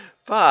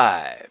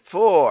5,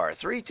 4,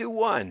 3, 2,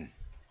 1.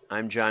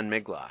 I'm John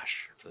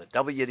Miglosh for the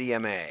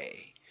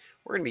WDMA.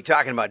 We're going to be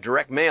talking about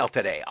direct mail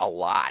today a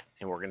lot,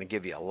 and we're going to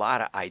give you a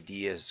lot of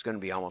ideas. It's going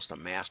to be almost a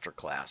master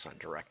class on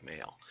direct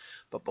mail.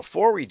 But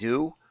before we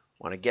do, I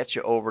want to get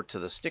you over to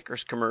the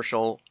Snickers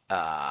commercial.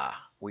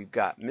 We've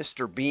got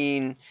Mr.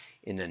 Bean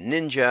in a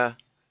ninja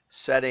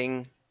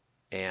setting,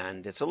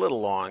 and it's a little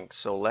long,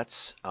 so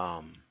let's,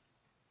 and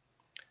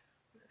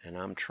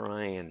I'm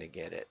trying to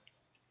get it.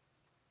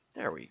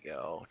 There we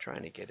go.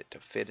 Trying to get it to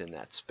fit in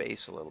that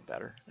space a little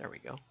better. There we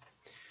go.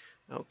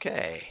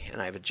 Okay,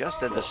 and I've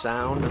adjusted the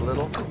sound a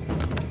little.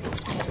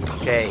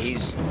 Okay,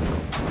 he's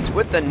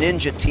with the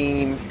ninja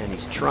team, and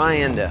he's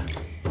trying to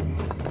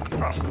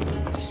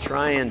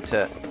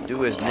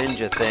do his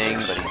ninja thing,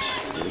 but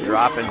he's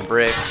dropping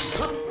bricks,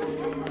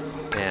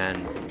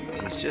 and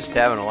he's just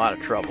having a lot of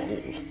trouble.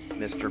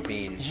 Mr.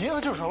 Bean.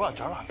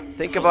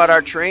 Think about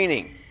our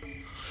training,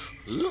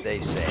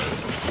 they say.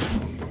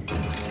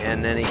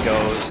 And then he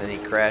goes and he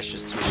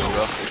crashes through the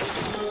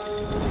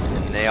roof,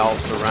 and they all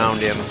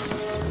surround him.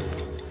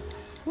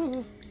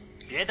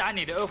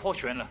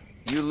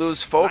 You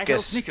lose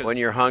focus when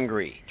you're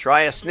hungry.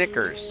 Try a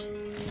Snickers.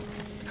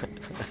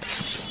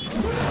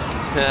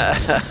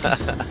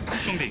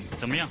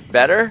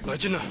 Better?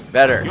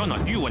 Better.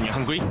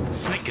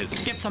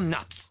 Snickers, get some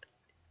nuts.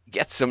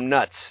 Get some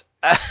nuts.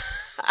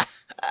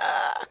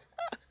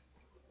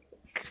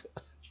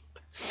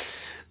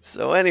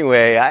 So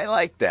anyway, I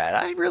like that.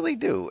 I really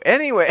do.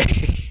 Anyway,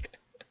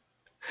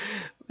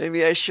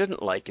 maybe I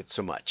shouldn't like it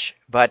so much.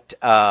 But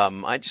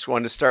I just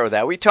wanted to start with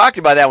that. We talked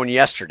about that one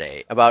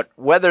yesterday, about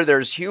whether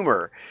there's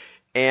humor.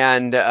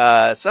 And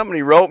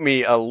somebody wrote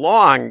me a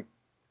long,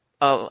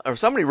 or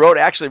somebody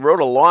actually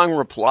wrote a long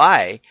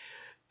reply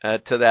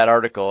to that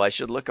article. I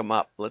should look him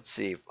up. Let's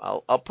see.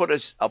 I'll put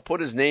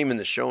his name in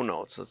the show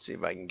notes. Let's see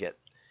if I can get.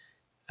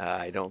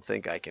 I don't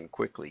think I can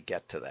quickly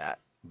get to that.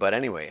 But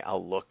anyway,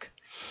 I'll look.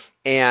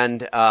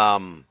 And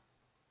yeah,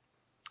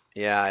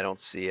 I don't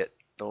see it.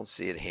 Don't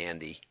see it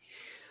handy.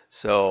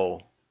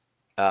 So,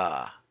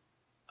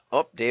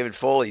 David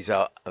Foley's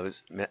out. I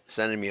was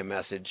sending me a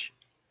message.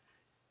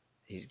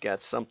 He's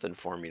got something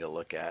for me to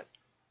look at.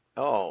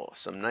 Oh,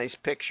 some nice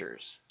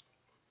pictures,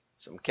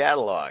 some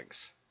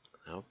catalogs.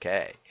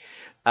 Okay.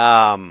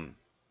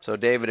 So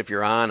David, if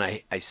you're on,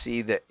 I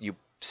see that you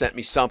sent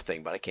me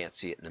something, but I can't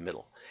see it in the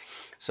middle.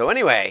 So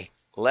anyway,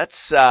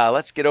 let's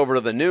get over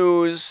to the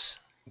news.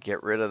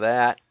 Get rid of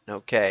that.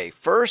 Okay.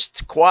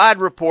 First, Quad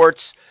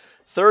reports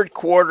third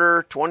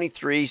quarter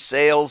 23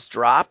 sales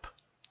drop.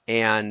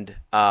 And,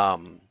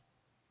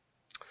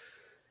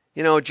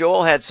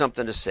 Joel had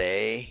something to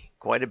say,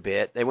 quite a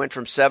bit. They went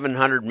from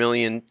 700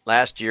 million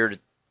last year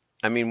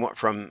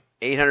from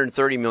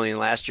 830 million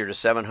last year to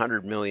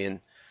 700 million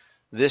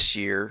this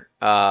year.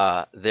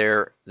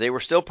 They were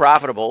still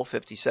profitable,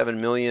 57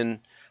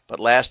 million, but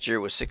last year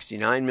was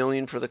 69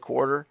 million for the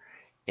quarter.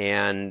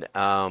 And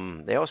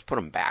they always put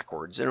them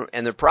backwards. And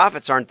their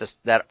profits aren't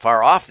that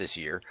far off this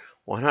year.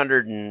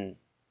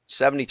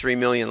 173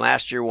 million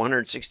last year,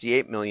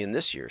 168 million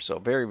this year. So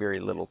very, very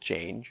little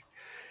change.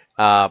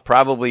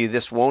 Probably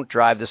this won't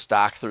drive the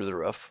stock through the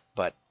roof.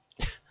 But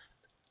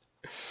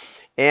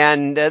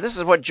and this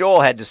is what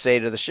Joel had to say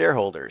to the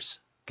shareholders.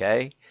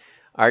 Okay.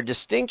 Our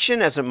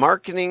distinction as a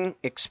marketing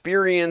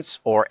experience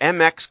or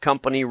MX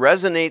company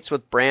resonates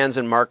with brands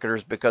and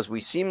marketers because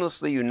we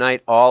seamlessly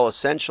unite all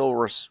essential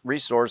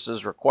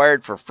resources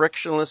required for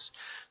frictionless,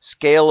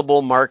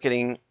 scalable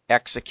marketing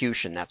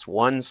execution. That's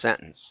one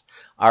sentence.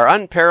 Our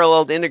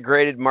unparalleled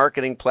integrated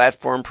marketing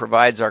platform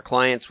provides our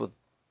clients with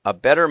a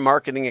better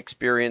marketing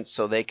experience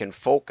so they can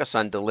focus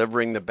on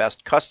delivering the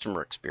best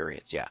customer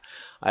experience. Yeah.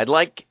 I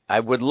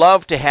would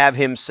love to have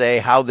him say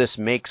how this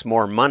makes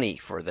more money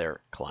for their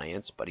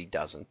clients, but he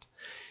doesn't.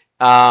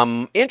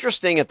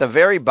 Interesting, at the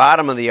very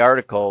bottom of the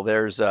article,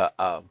 there's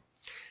a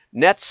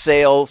net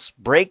sales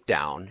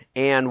breakdown.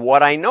 And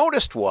what I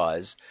noticed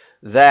was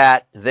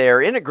that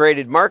their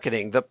integrated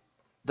marketing, the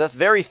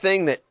very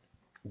thing that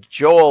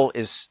Joel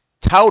is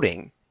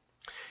touting,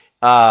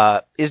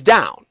 is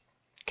down.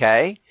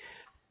 Okay.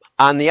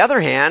 On the other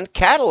hand,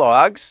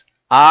 catalogs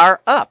are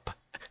up,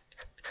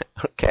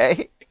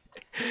 okay?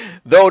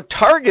 Though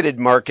targeted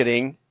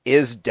marketing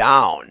is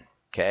down,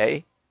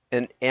 okay?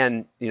 And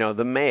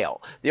the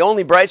mail. The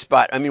only bright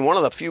spot, one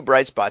of the few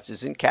bright spots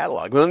is in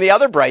catalog. One of the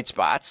other bright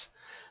spots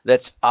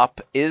that's up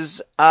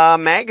is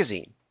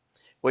magazine,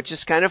 which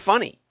is kind of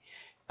funny.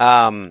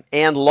 And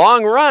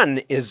long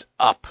run is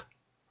up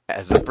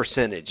as a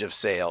percentage of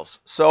sales.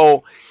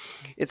 So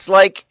it's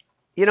like,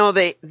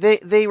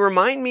 they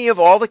remind me of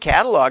all the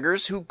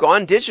catalogers who've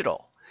gone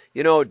digital.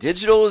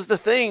 Digital is the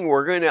thing.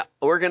 We're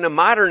going to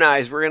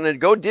modernize. We're going to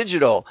go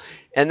digital.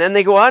 And then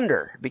they go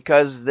under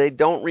because they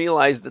don't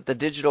realize that the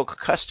digital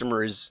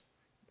customer is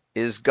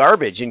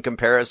garbage in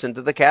comparison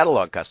to the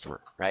catalog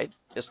customer, right?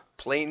 Just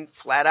plain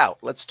flat out.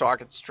 Let's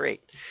talk it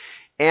straight.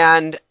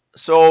 And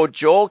so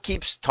Joel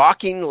keeps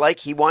talking like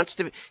he wants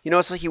to,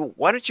 it's like,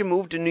 why don't you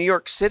move to New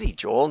York City,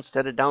 Joel,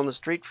 instead of down the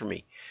street from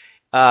me?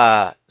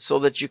 so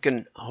that you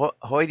can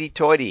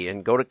hoity-toity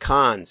and go to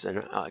cons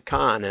and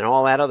con and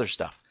all that other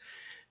stuff.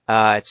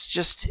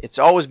 It's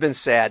always been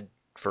sad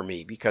for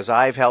me because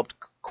I've helped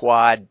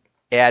Quad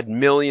add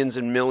millions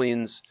and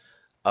millions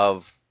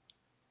of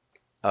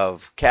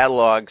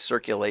catalog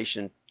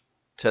circulation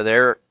to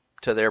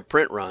their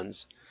print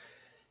runs,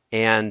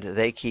 and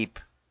they keep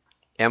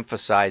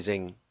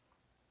emphasizing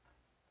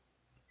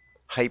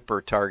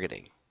hyper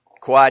targeting.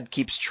 Quad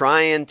keeps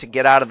trying to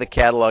get out of the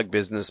catalog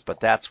business, but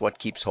that's what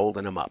keeps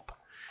holding them up.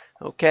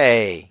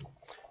 Okay,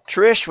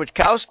 Trish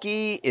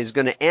Witkowski is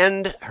going to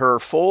end her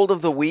Fold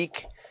of the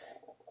Week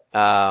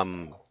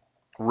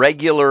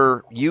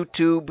regular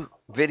YouTube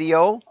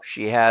video.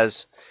 She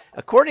has,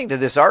 according to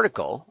this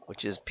article,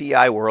 which is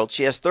PI World,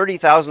 she has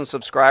 30,000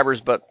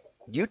 subscribers, but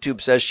YouTube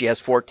says she has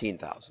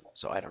 14,000,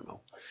 so I don't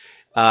know.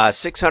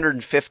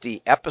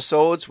 650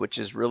 episodes, which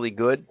is really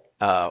good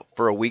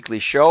for a weekly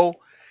show.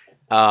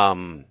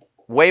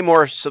 Way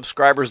more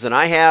subscribers than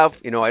I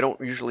have. You know, I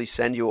don't usually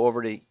send you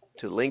over to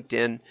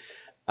LinkedIn,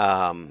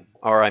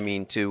 or I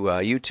mean to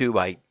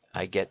YouTube.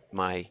 I get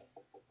my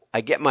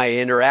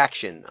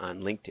interaction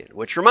on LinkedIn,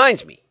 which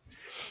reminds me,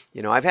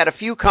 you know, I've had a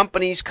few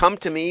companies come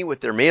to me with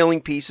their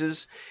mailing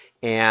pieces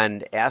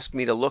and ask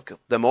me to look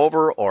them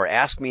over or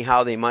ask me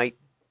how they might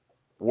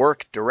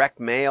work direct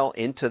mail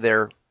into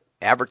their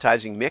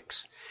advertising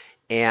mix.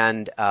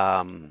 And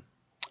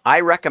I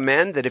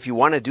recommend that if you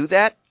want to do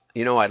that,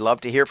 you know, I'd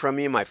love to hear from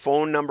you. My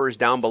phone number is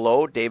down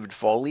below. David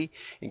Foley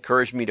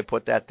encouraged me to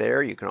put that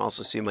there. You can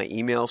also see my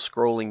email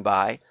scrolling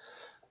by.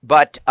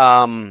 But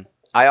I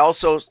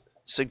also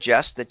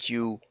suggest that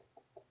you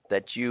join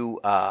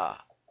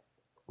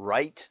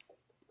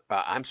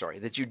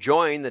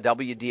the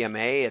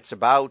WDMA. It's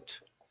about,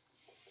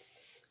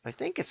 I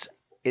think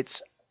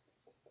it's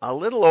a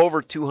little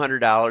over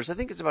 $200. I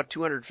think it's about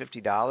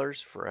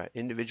 $250 for an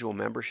individual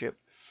membership.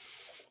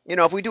 You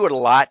know, if we do it a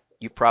lot,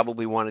 you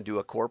probably want to do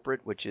a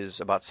corporate, which is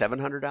about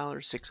 $700,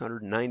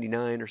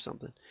 $699 or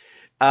something.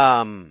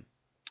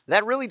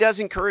 That really does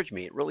encourage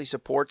me. It really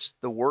supports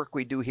the work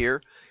we do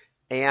here.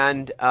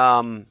 And,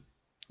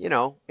 you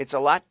know, it's a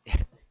lot.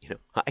 You know,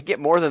 I get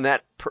more than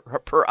that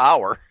per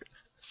hour.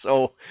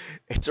 So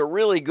it's a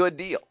really good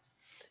deal.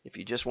 If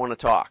you just want to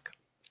talk,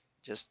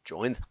 just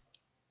join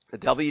the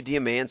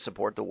WDMA and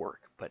support the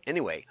work. But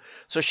anyway,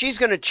 so she's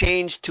going to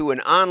change to an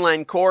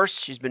online course.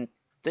 She's been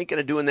thinking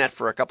of doing that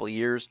for a couple of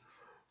years.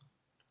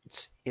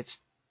 It's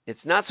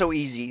not so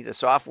easy. The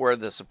software,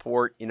 the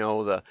support, you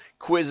know, the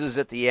quizzes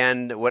at the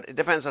end. It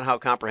depends on how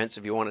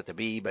comprehensive you want it to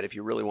be. But if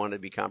you really want it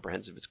to be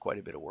comprehensive, it's quite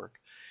a bit of work.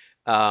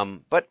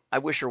 But I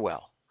wish her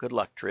well. Good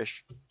luck,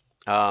 Trish.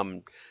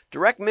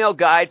 Direct Mail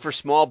Guide for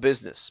Small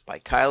Business by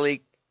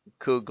Kylie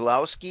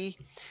Kuglowski.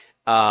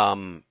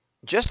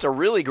 Just a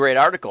really great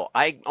article.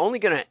 I'm only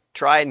going to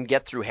try and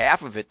get through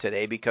half of it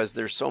today because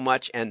there's so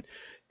much, and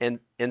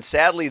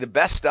sadly the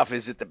best stuff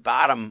is at the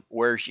bottom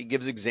where she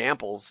gives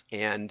examples,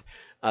 and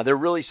there are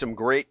really some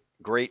great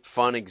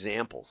fun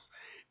examples.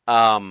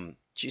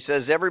 She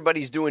says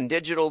everybody's doing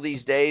digital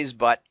these days,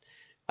 but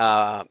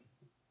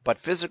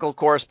physical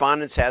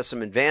correspondence has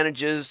some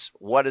advantages.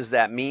 What does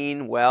that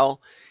mean?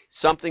 Well,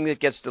 something that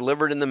gets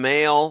delivered in the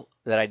mail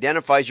that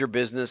identifies your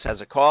business,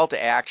 has a call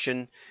to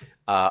action,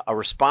 a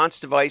response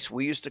device,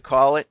 we used to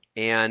call it,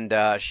 and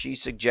she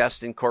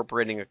suggests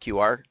incorporating a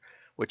QR,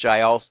 which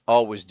I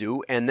always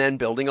do, and then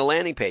building a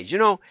landing page. You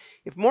know,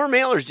 if more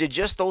mailers did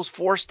just those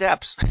 4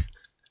 steps,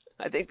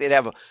 I think they'd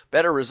have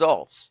better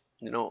results.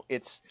 You know,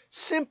 it's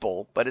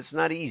simple, but it's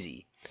not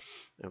easy.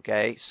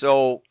 Okay,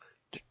 so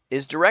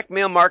is direct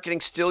mail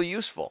marketing still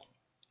useful?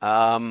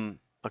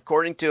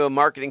 According to a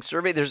marketing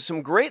survey, there's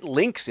some great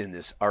links in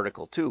this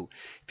article too.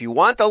 If you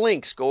want the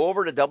links, go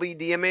over to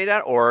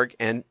wdma.org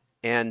and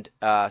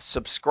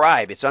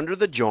subscribe. It's under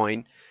the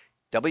join,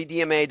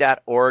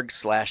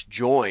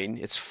 wdma.org/join.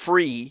 It's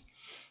free,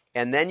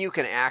 and then you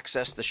can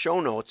access the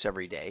show notes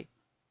every day.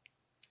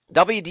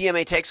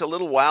 WDMA takes a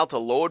little while to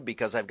load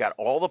because I've got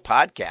all the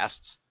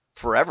podcasts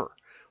forever,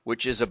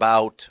 which is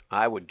about,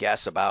 I would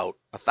guess, about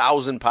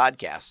 1,000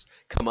 podcasts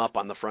come up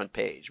on the front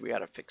page. We got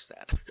to fix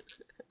that.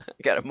 I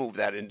got to move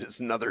that into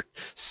another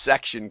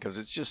section because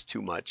it's just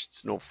too much.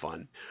 It's no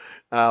fun.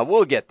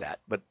 We'll get that,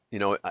 but you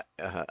know,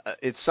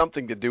 it's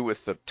something to do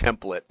with the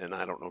template, and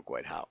I don't know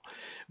quite how.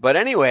 But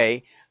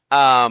anyway,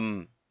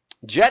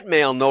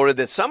 Jetmail noted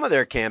that some of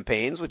their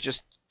campaigns with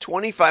just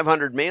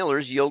 2,500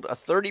 mailers yield a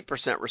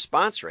 30%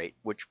 response rate,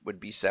 which would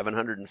be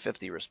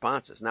 750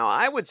 responses. Now,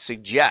 I would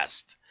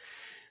suggest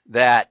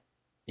that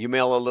you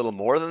mail a little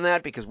more than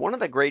that, because one of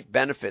the great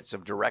benefits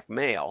of direct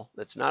mail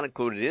that's not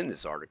included in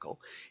this article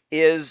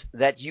is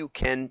that you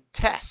can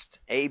test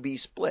A/B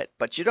split,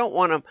 but you don't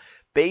want to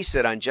base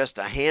it on just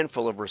a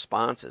handful of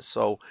responses.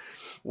 So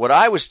what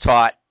I was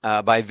taught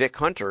by Vic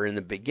Hunter in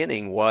the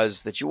beginning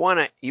was that you want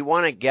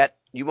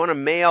to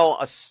mail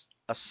a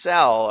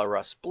cell or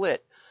a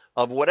split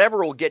of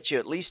whatever will get you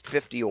at least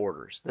 50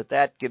 orders.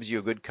 That gives you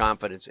a good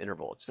confidence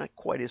interval. It's not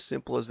quite as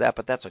simple as that,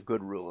 but that's a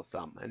good rule of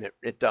thumb, and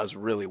it does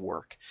really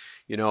work.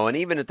 And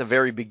even at the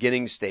very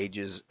beginning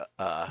stages,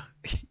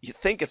 you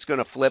think it's going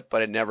to flip,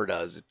 but it never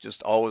does. It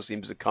just always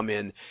seems to come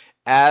in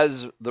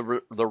as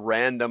the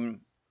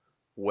random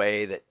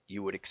way that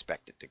you would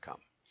expect it to come.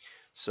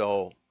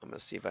 So I'm going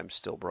to see if I'm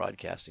still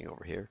broadcasting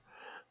over here.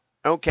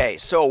 Okay,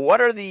 so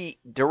what are the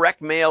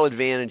direct mail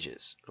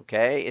advantages?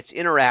 Okay, it's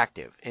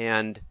interactive,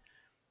 and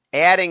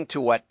adding to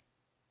what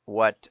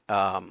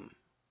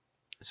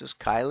is this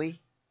Kylie?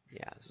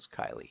 Yeah, this is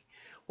Kylie.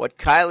 What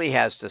Kylie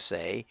has to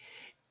say,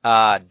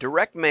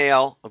 direct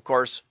mail, of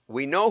course,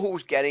 we know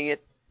who's getting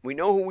it. We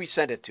know who we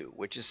sent it to,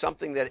 which is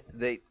something that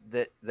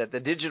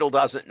the digital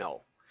doesn't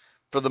know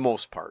for the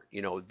most part.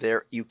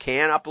 There you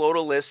can upload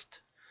a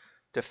list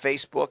to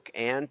Facebook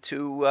and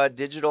to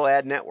Digital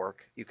Ad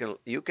Network.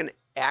 You can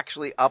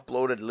actually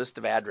upload a list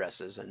of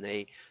addresses, and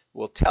they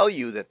will tell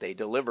you that they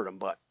delivered them,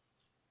 but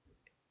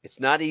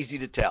it's not easy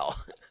to tell,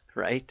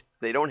 right?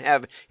 They don't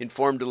have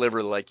informed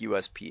delivery like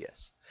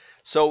USPS.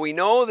 So we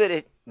know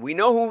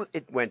who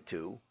it went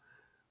to,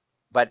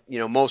 but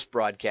most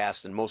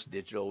broadcast and most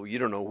digital, you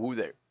don't know who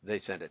they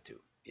sent it to,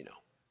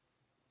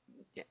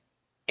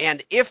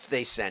 And if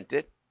they sent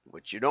it,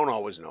 which you don't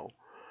always know,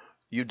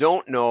 you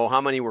don't know how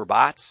many were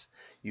bots.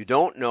 You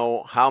don't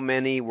know how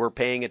many were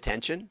paying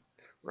attention,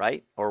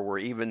 right? Or were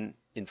even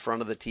in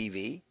front of the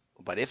TV.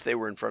 But if they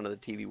were in front of the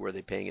TV, were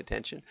they paying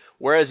attention?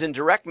 Whereas in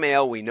direct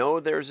mail, we know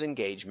there's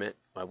engagement.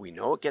 We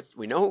know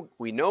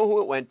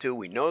who it went to.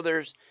 We know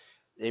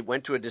it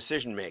went to a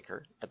decision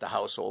maker at the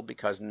household,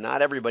 because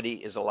not everybody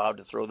is allowed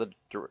to throw the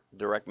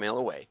direct mail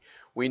away.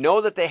 We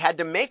know that they had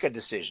to make a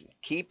decision: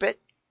 keep it,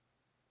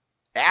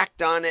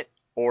 act on it,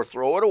 or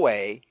throw it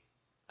away.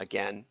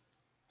 Again,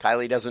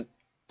 Kylie doesn't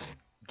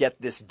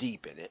get this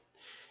deep in it.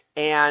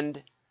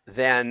 And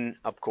then,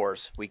 of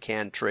course, we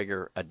can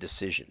trigger a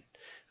decision.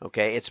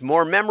 Okay, it's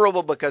more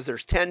memorable because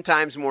there's 10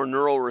 times more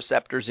neural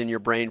receptors in your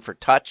brain for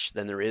touch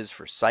than there is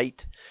for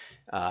sight.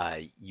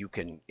 You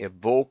can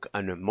evoke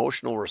an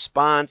emotional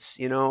response,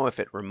 if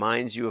it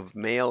reminds you of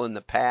mail in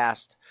the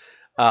past.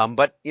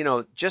 But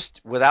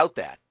just without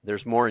that,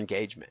 there's more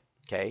engagement.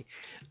 Okay,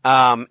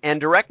 and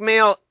direct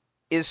mail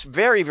is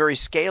very, very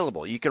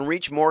scalable. You can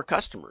reach more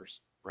customers,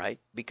 right?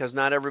 Because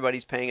not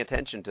everybody's paying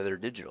attention to their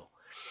digital.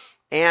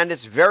 And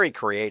it's very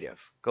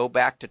creative. Go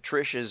back to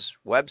Trish's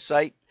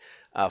website,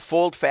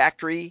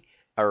 FoldFactory,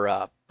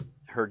 or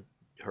her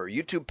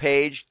YouTube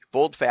page,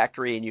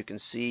 FoldFactory, and you can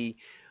see,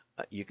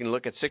 you can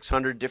look at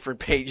 600 different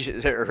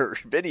pages or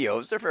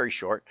videos. They're very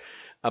short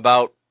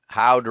about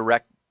how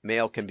direct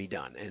mail can be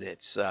done, and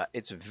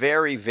it's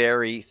very,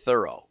 very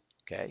thorough.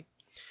 Okay,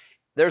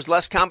 there's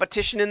less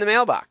competition in the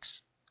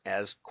mailbox.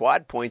 As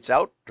Quad points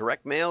out,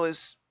 direct mail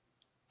is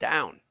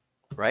down,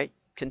 right?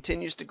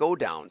 Continues to go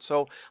down.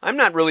 So I'm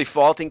not really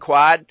faulting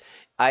Quad.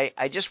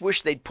 I just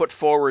wish they'd put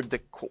forward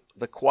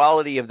the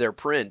quality of their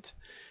print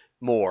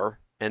more,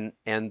 and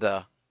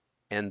the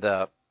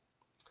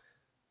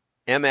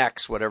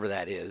MX, whatever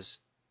that is,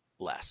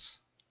 less.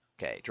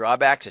 Okay,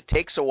 drawbacks: it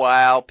takes a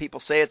while. People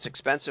say it's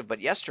expensive,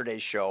 but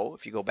yesterday's show,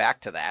 if you go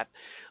back to that,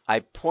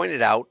 I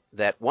pointed out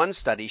that one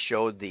study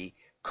showed the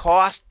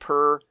cost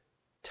per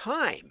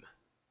time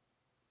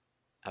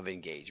of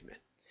engagement,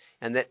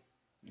 and that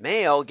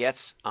mail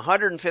gets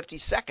 150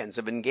 seconds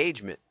of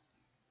engagement.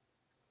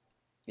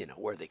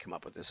 Where they come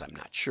up with this, I'm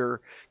not sure,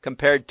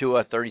 compared to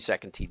a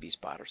 30-second TV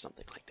spot or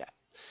something like that.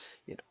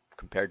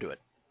 Compared to a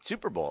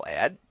Super Bowl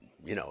ad,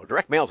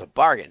 direct mail is a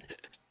bargain.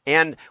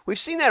 And we've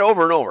seen that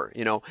over and over.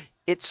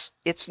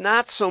 It's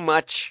not so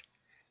much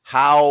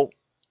how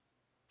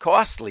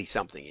costly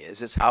something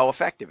is, it's how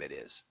effective it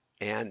is.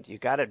 And you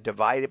got to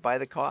divide it by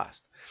the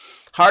cost.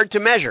 Hard to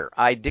measure.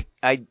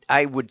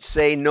 I would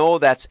say no,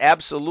 that's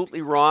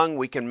absolutely wrong.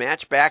 We can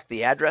match back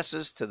the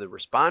addresses to the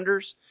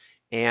responders,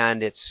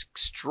 and it's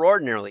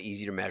extraordinarily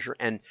easy to measure.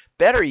 And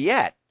better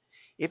yet,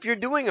 if you're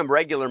doing a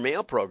regular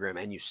mail program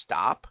and you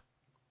stop,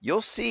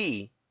 you'll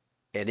see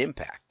an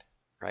impact,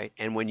 right?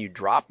 And when you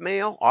drop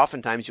mail,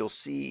 oftentimes you'll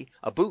see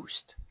a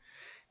boost.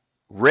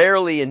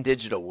 Rarely in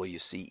digital will you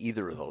see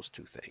either of those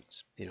two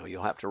things.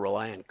 You'll have to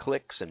rely on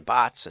clicks and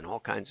bots and all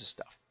kinds of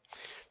stuff.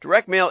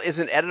 Direct mail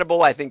isn't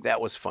editable. I think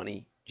that was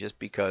funny, just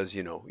because,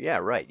 yeah,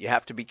 right. You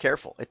have to be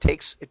careful. It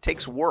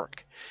takes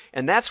work,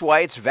 and that's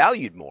why it's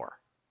valued more.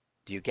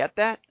 Do you get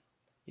that?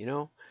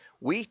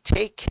 We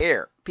take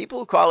care. People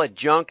who call it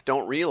junk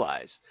don't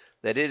realize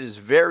that it is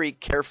very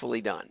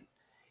carefully done.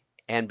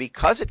 And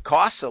because it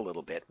costs a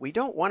little bit, we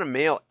don't want to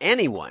mail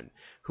anyone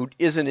who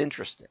isn't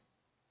interested,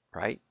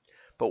 right?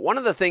 But one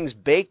of the things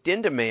baked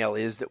into mail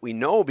is that we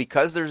know,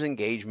 because there's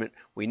engagement,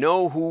 we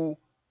know who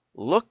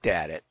looked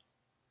at it,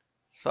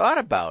 thought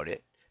about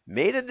it,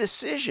 made a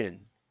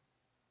decision,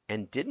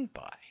 and didn't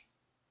buy.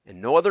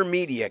 And no other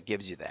media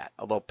gives you that.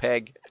 Although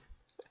Peg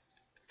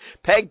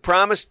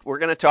promised, we're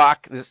going to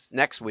talk this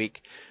next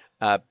week.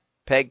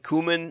 Peg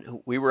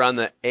Kuhlman, we were on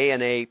the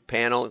A&A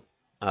panel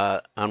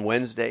on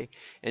Wednesday,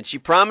 and she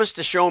promised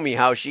to show me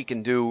how she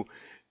can do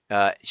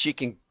She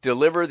can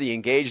deliver the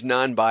engaged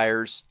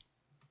non-buyers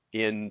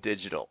in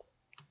digital.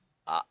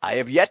 I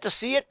have yet to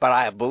see it, but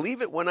I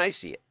believe it when I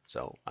see it.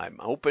 So I'm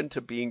open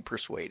to being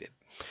persuaded.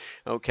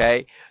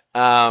 Okay.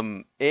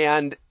 And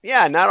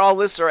yeah, not all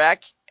lists are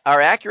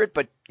accurate,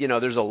 but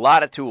there's a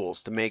lot of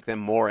tools to make them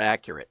more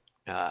accurate.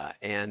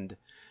 And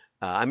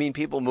I mean,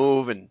 people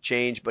move and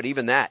change, but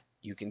even that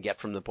you can get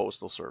from the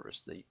Postal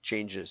Service, the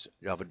changes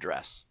of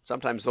address.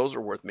 Sometimes those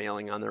are worth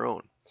mailing on their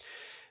own.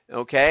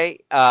 Okay.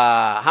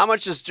 How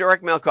much does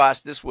direct mail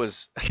cost? This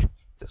was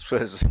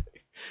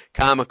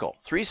comical.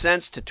 3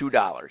 cents to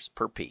 $2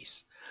 per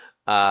piece.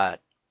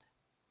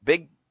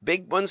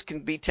 Big ones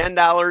can be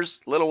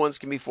 $10. Little ones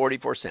can be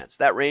 44 cents.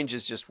 That range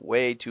is just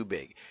way too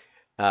big.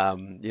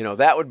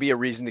 That would be a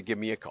reason to give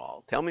me a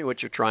call. Tell me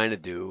what you're trying to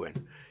do,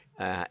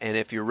 and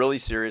if you're really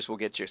serious, we'll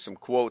get you some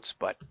quotes.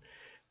 But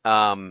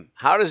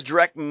how does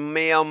direct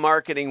mail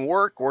marketing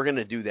work? We're going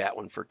to do that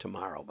one for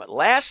tomorrow. But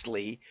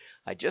lastly,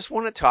 I just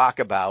want to talk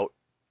about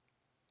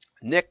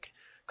Nick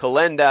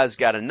Kalenda's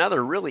got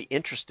another really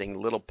interesting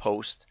little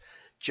post.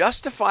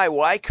 Justify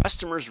why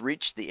customers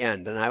reach the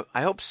end. And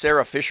I hope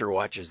Sarah Fisher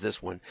watches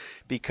this one,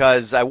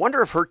 because I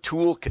wonder if her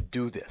tool could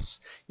do this.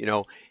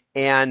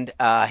 And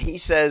he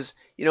says,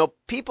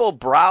 people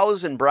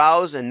browse and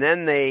browse, and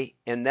then they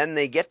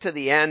get to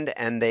the end,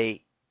 and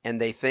they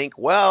think,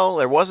 well,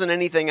 there wasn't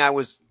anything I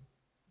was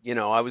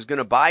going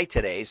to buy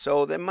today,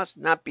 so it must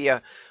not be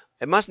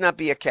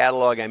a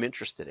catalog I'm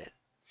interested in.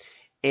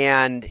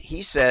 And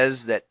he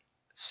says that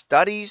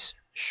studies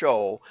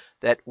show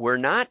that we're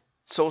not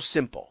so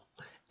simple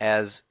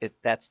as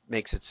that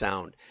makes it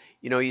sound.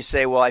 You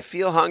say, well, I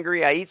feel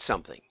hungry, I eat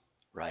something,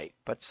 right?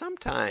 But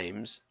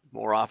sometimes,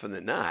 more often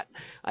than not,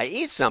 I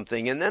eat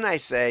something and then I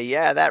say,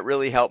 yeah, that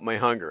really helped my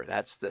hunger.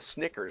 That's the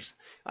Snickers.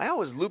 I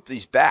always loop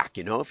these back,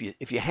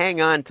 if you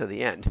hang on to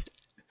the end.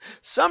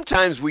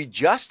 Sometimes we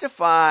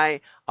justify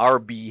our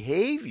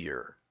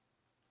behavior.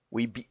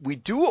 We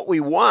do what we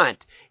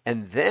want,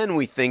 and then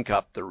we think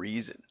up the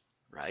reason,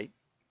 right?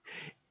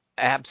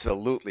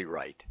 Absolutely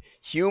right.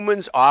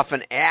 Humans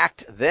often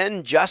act,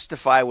 then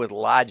justify with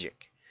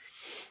logic.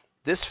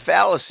 This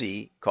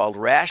fallacy, called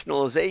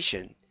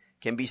rationalization,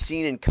 can be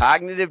seen in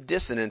cognitive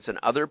dissonance and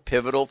other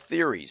pivotal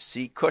theories.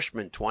 See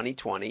Cushman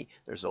 2020.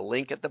 There's a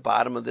link at the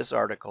bottom of this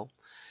article.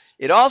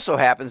 It also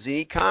happens in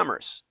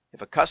e-commerce.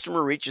 If a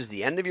customer reaches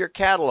the end of your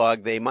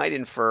catalog, they might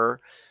infer,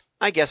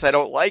 I guess I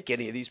don't like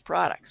any of these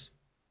products.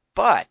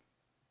 But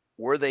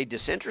were they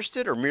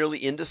disinterested or merely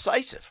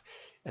indecisive?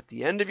 At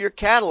the end of your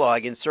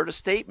catalog, insert a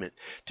statement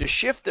to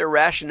shift their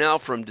rationale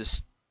from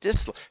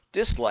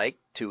dislike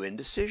to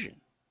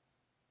indecision.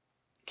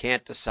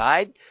 Can't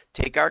decide?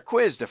 Take our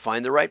quiz to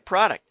find the right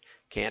product.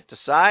 Can't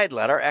decide?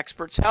 Let our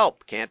experts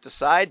help. Can't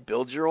decide?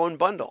 Build your own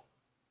bundle.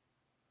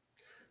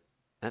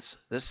 This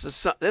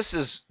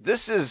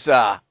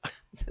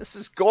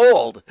is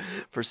gold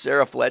for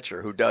Sarah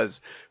Fletcher, who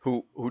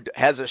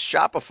has a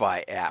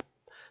Shopify app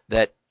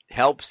that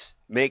helps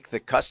make the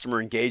customer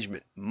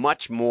engagement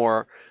much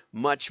more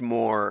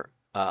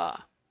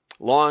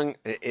long.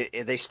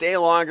 They stay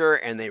longer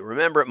and they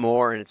remember it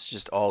more, and it's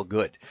just all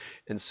good.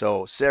 And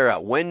so,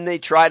 Sarah, when they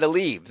try to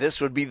leave, this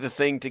would be the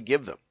thing to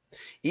give them.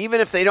 Even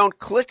if they don't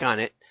click on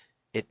it,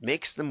 it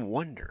makes them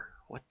wonder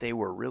what they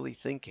were really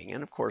thinking.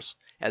 And of course,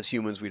 as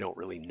humans, we don't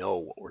really know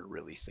what we're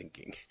really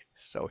thinking.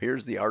 So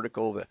here's the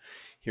article.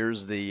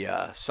 Here's the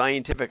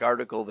scientific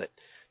article that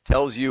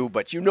tells you,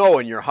 but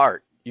in your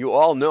heart, you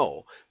all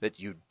know that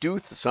you do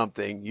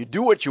something, you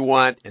do what you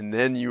want, and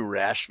then you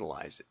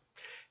rationalize it.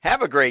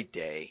 Have a great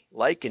day.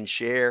 Like and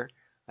share.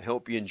 I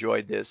hope you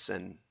enjoyed this,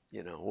 and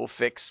we'll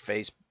fix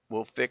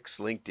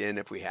LinkedIn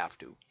if we have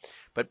to.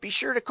 But be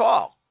sure to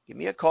call. Give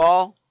me a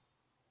call.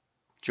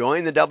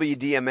 Join the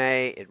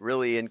WDMA. It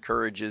really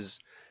encourages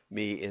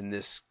me in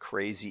this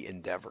crazy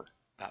endeavor.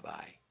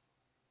 Bye-bye.